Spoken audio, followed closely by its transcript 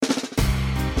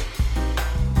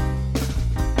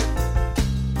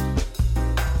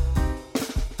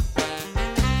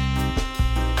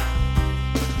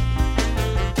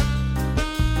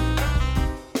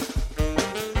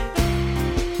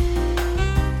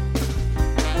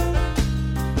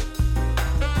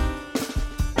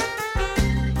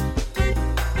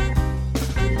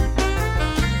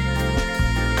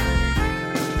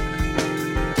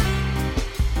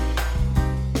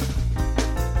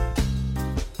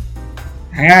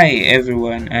Hi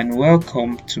everyone, and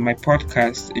welcome to my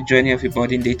podcast, A Journey of a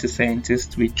Budding Data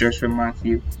Scientist with Joshua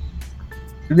Matthew.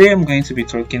 Today I'm going to be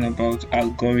talking about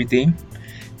algorithm,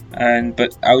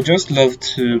 but I would just love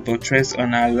to buttress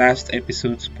on our last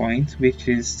episode's point, which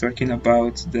is talking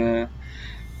about the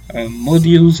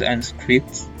modules and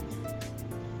scripts.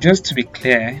 Just to be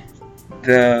clear,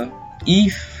 the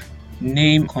if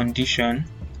name condition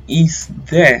is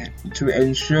there to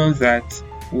ensure that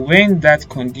when that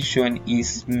condition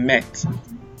is met,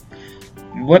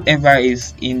 whatever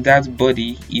is in that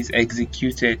body is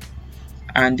executed,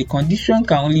 and the condition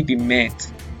can only be met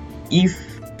if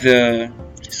the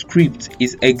script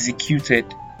is executed.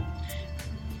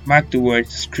 Mark the word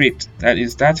script, that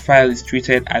is, that file is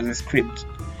treated as a script.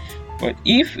 But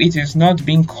if it is not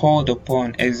being called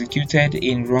upon, executed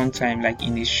in runtime like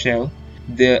in a shell,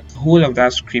 the whole of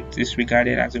that script is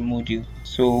regarded as a module.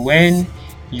 So when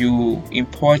you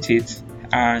import it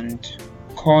and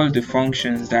call the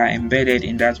functions that are embedded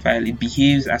in that file, it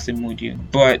behaves as a module.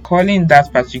 But calling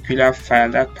that particular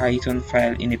file, that Python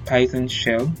file, in a Python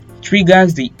shell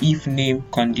triggers the if name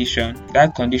condition.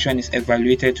 That condition is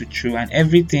evaluated to true, and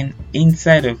everything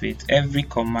inside of it, every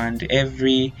command,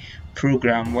 every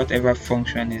program, whatever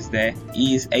function is there,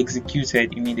 is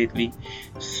executed immediately.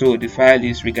 So the file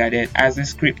is regarded as a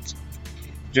script,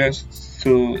 just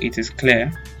so it is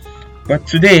clear. But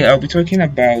today I'll be talking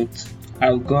about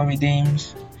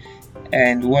algorithms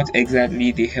and what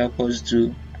exactly they help us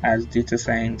do as data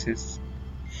scientists.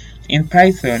 In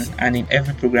Python and in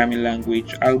every programming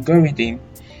language, algorithms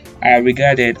are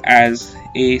regarded as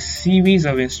a series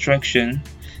of instructions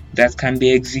that can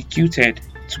be executed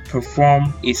to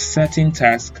perform a certain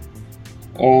task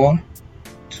or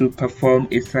to perform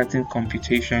a certain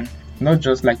computation. Not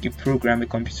just like you program a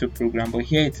computer program, but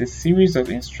here it's a series of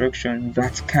instructions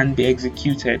that can be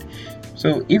executed.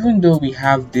 So even though we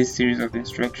have this series of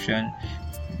instructions,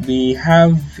 we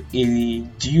have a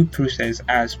due process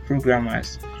as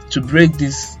programmers to break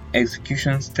these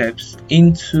execution steps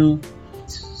into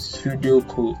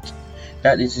pseudocode.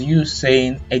 That is you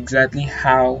saying exactly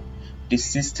how the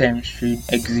system should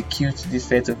execute this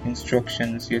set of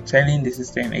instructions. You're telling the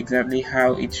system exactly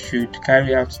how it should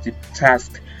carry out the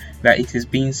task that it is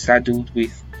being saddled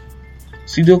with.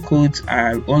 Pseudocodes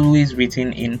are always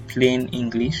written in plain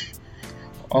English,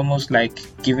 almost like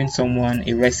giving someone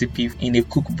a recipe in a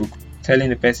cookbook, telling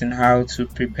the person how to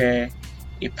prepare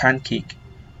a pancake.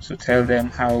 So tell them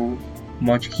how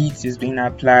much heat is being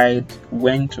applied,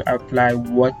 when to apply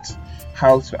what,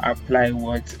 how to apply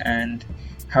what, and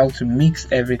how to mix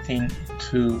everything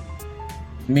to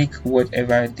make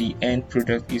whatever the end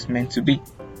product is meant to be.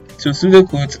 So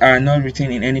pseudocodes are not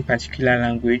written in any particular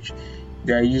language.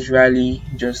 They are usually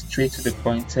just straight to the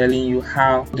point, telling you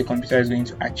how the computer is going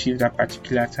to achieve that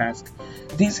particular task.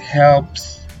 This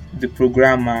helps the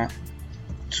programmer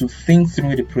to think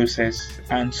through the process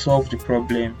and solve the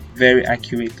problem very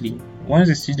accurately. Once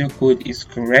the pseudocode is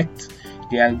correct,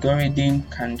 the algorithm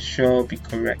can sure be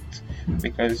correct,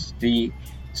 because the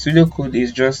pseudocode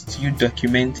is just you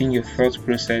documenting your thought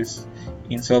process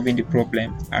in solving the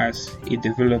problem as a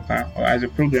developer or as a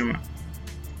programmer.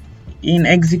 In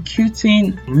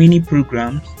executing mini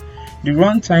programs, the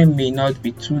runtime may not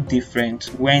be too different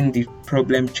when the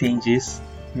problem changes.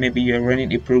 Maybe you're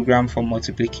running a program for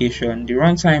multiplication. The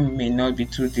runtime may not be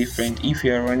too different if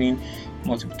you're running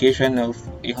multiplication of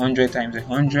 100 times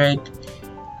 100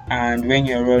 and when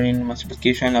you're running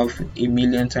multiplication of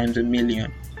 1,000,000 times 1,000,000.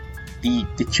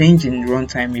 The change in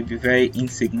runtime may be very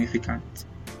insignificant.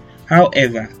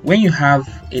 However, when you have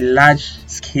a large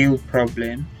scale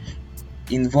problem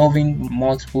involving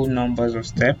multiple numbers of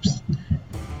steps,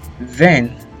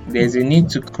 then there's a need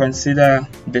to consider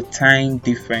the time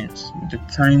difference, the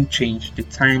time change, the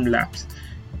time lapse.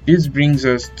 This brings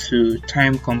us to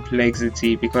time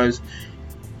complexity, because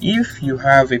if you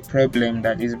have a problem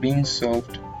that is being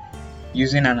solved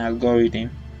using an algorithm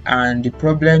and the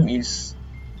problem is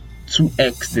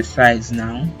 2x the size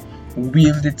now,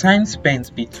 will the time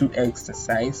spent be 2x the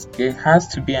size? There has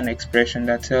to be an expression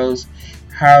that tells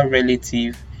how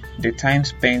relative the time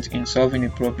spent in solving a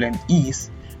problem is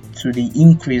to the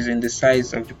increase in the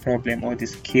size of the problem or the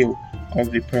scale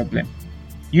of the problem.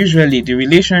 Usually, the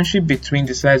relationship between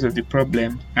the size of the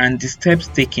problem and the steps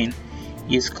taken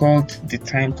is called the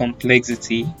time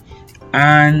complexity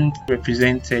and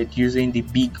represented using the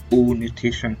big O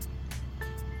notation.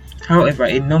 However,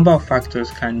 a number of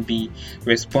factors can be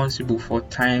responsible for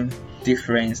time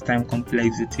difference, time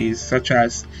complexities, such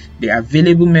as the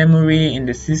available memory in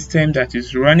the system that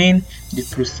is running, the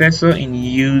processor in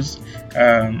use,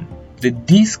 the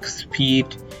disk speed,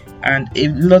 and a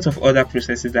lot of other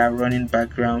processes that are running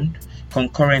background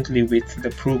concurrently with the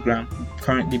program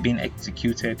currently being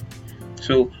executed.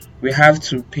 So we have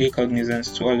to pay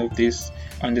cognizance to all of this,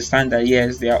 understand that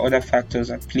yes, there are other factors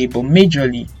at play, but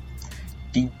majorly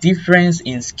the difference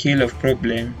in scale of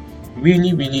problem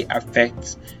really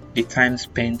affects the time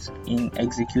spent in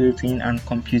executing and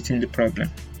computing the problem.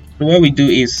 So what we do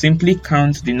is simply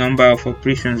count the number of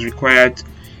operations required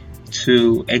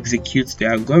to execute the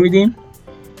algorithm,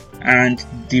 and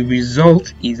the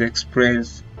result is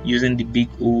expressed using the big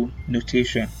O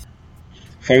notation.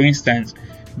 For instance,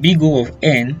 big O of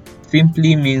n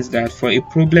simply means that for a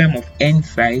problem of n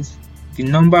size, the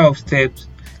number of steps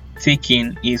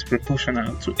taken is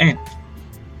proportional to n.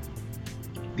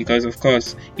 Because of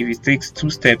course, if it takes 2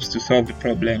 steps to solve the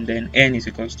problem, then n is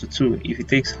equals to 2. If it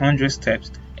takes 100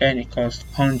 steps, n equals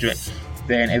 100.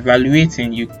 Then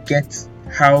evaluating, you get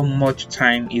how much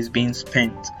time is being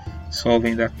spent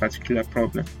solving that particular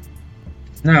problem.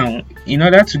 Now, in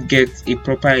order to get a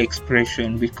proper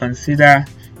expression, we consider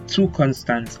 2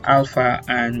 constants, alpha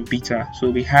and beta. So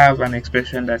we have an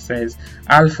expression that says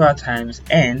alpha times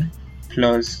n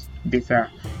plus beta.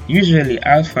 Usually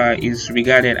alpha is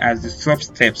regarded as the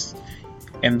sub-steps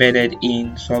embedded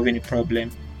in solving a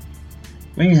problem.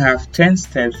 When you have 10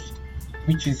 steps,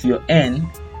 which is your n,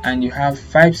 and you have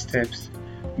 5 steps,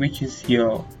 which is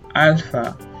your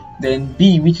alpha, then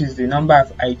b, which is the number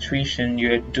of iteration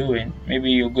you're doing,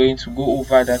 maybe you're going to go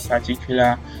over that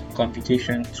particular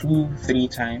computation 2-3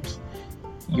 times,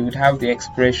 you would have the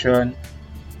expression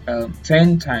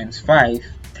 10 times 5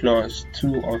 plus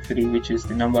 2 or 3, which is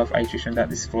the number of iteration,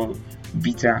 that is for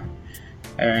beta,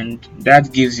 and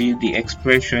that gives you the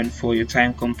expression for your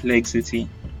time complexity.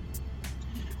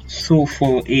 So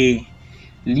for a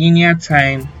linear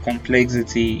time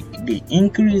complexity, the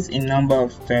increase in number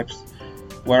of steps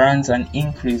warrants a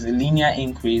linear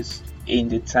increase in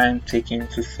the time taken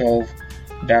to solve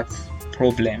that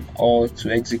problem or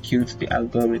to execute the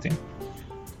algorithm.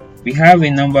 We have a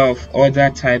number of other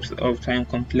types of time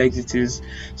complexities,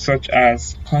 such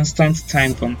as constant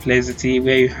time complexity,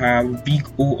 where you have big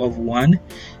O of 1,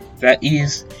 that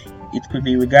is, it could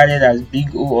be regarded as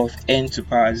big O of n to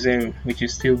power 0, which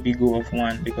is still big O of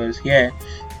 1, because here,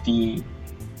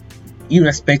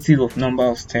 irrespective of number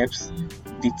of steps,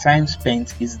 the time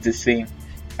spent is the same.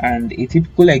 And a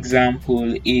typical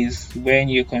example is when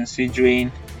you're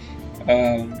considering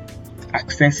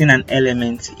accessing an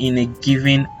element in a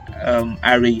given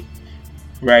array,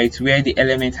 right, where the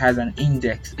element has an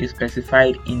index, a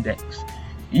specified index.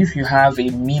 If you have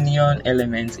 1,000,000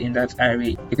 elements in that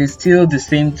array, it is still the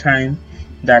same time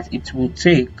that it will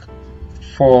take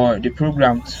for the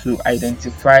program to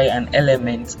identify an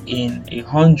element in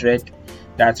 100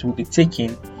 that will be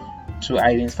taken to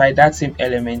identify that same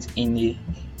element in a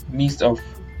midst of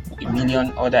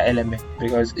 1,000,000 other elements,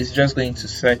 because it's just going to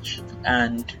search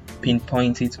and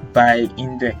pinpoint it by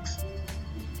index.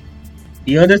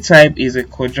 The other type is a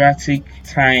quadratic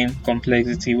time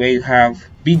complexity, where you have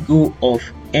big O of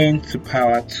n to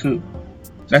power 2.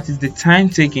 That is, the time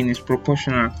taken is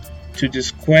proportional to the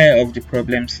square of the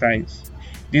problem size.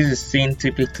 This is seen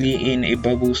typically in a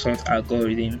bubble sort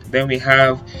algorithm. Then we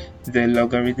have the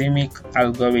logarithmic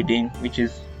algorithm, which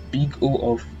is big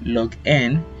O of log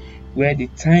n, where the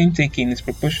time taken is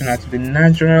proportional to the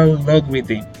natural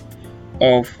logarithm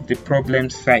of the problem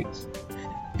size.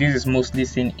 This is mostly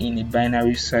seen in a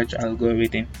binary search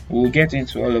algorithm. We'll get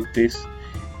into all of this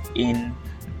in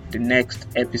the next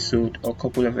episode or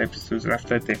couple of episodes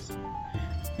after this.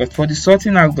 But for the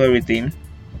sorting algorithm,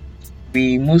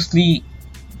 we mostly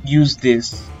use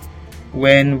this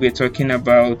when we're talking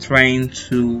about trying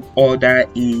to order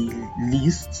a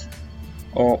list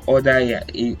or order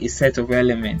a set of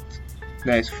elements,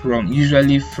 that's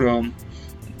usually from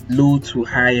low to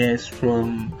highest,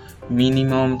 from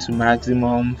minimum to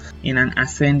maximum, in an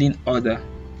ascending order.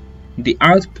 The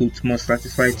output must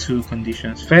satisfy 2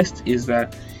 conditions. First is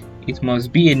that it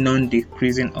must be a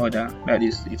non-decreasing order, that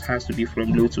is, it has to be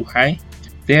from low to high.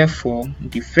 Therefore,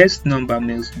 the first number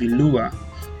must be lower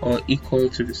or equal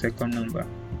to the second number.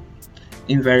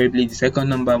 Invariably, the second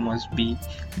number must be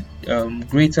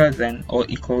greater than or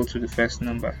equal to the first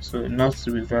number, so not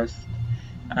the reverse.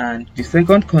 And the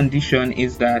second condition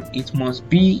is that it must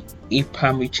be a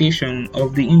permutation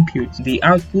of the input. The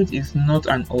output is not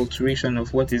an alteration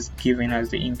of what is given as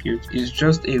the input, it's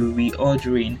just a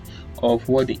reordering of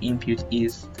what the input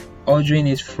is. Ordering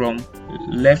it from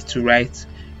left to right,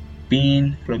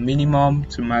 being from minimum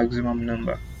to maximum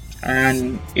number.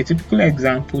 And a typical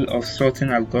example of sorting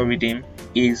algorithm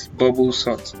is bubble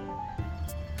sort.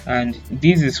 And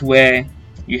this is where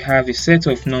you have a set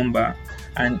of number,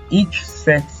 and each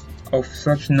set of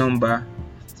such number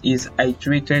is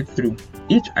iterated through.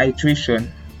 Each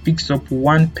iteration picks up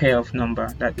one pair of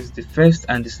number, that is the first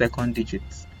and the second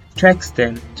digits, checks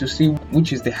them to see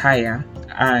which is the higher,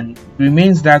 and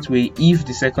remains that way if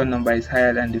the second number is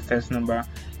higher than the first number.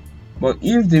 But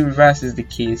if the reverse is the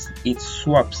case, it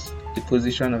swaps the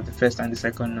position of the first and the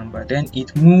second number. Then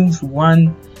it moves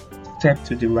one step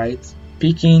to the right,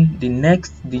 picking the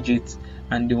next digit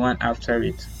and the one after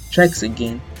it, checks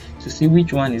again to see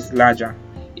which one is larger.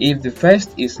 If the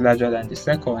first is larger than the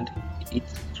second, it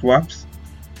swaps,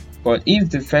 but if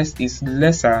the first is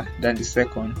lesser than the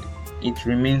second, it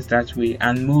remains that way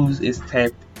and moves a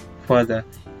step further.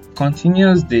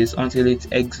 Continues this until it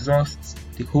exhausts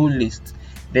the whole list.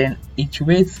 Then it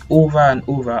waits over and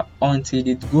over until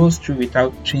it goes through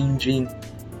without changing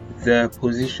the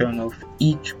position of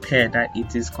each pair that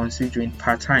it is considering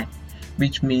per time,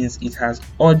 which means it has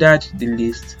ordered the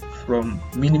list from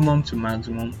minimum to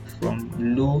maximum,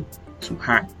 from low to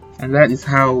high. And that is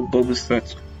how bubble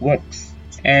sort works.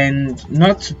 And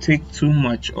not to take too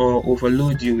much or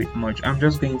overload you with much, I'm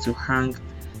just going to hang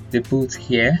the boot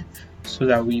here so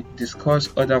that we discuss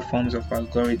other forms of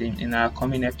algorithm in our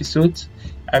coming episodes.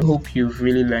 I hope you've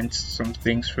really learned some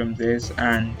things from this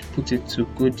and put it to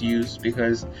good use,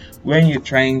 because when you're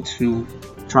trying to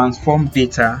transform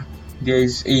data, there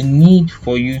is a need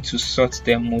for you to sort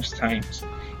them most times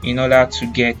in order to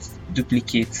get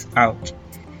duplicates out.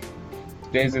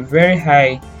 There is a very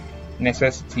high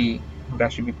necessity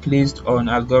that should be placed on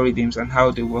algorithms and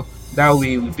how they work. That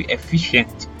way we'll be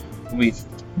efficient with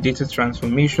data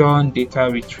transformation, data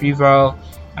retrieval,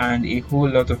 and a whole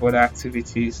lot of other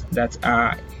activities that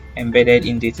are embedded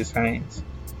in data science.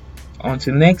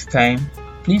 Until next time,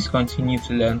 please continue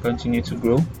to learn, continue to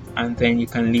grow, and then you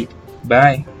can lead.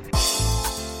 Bye.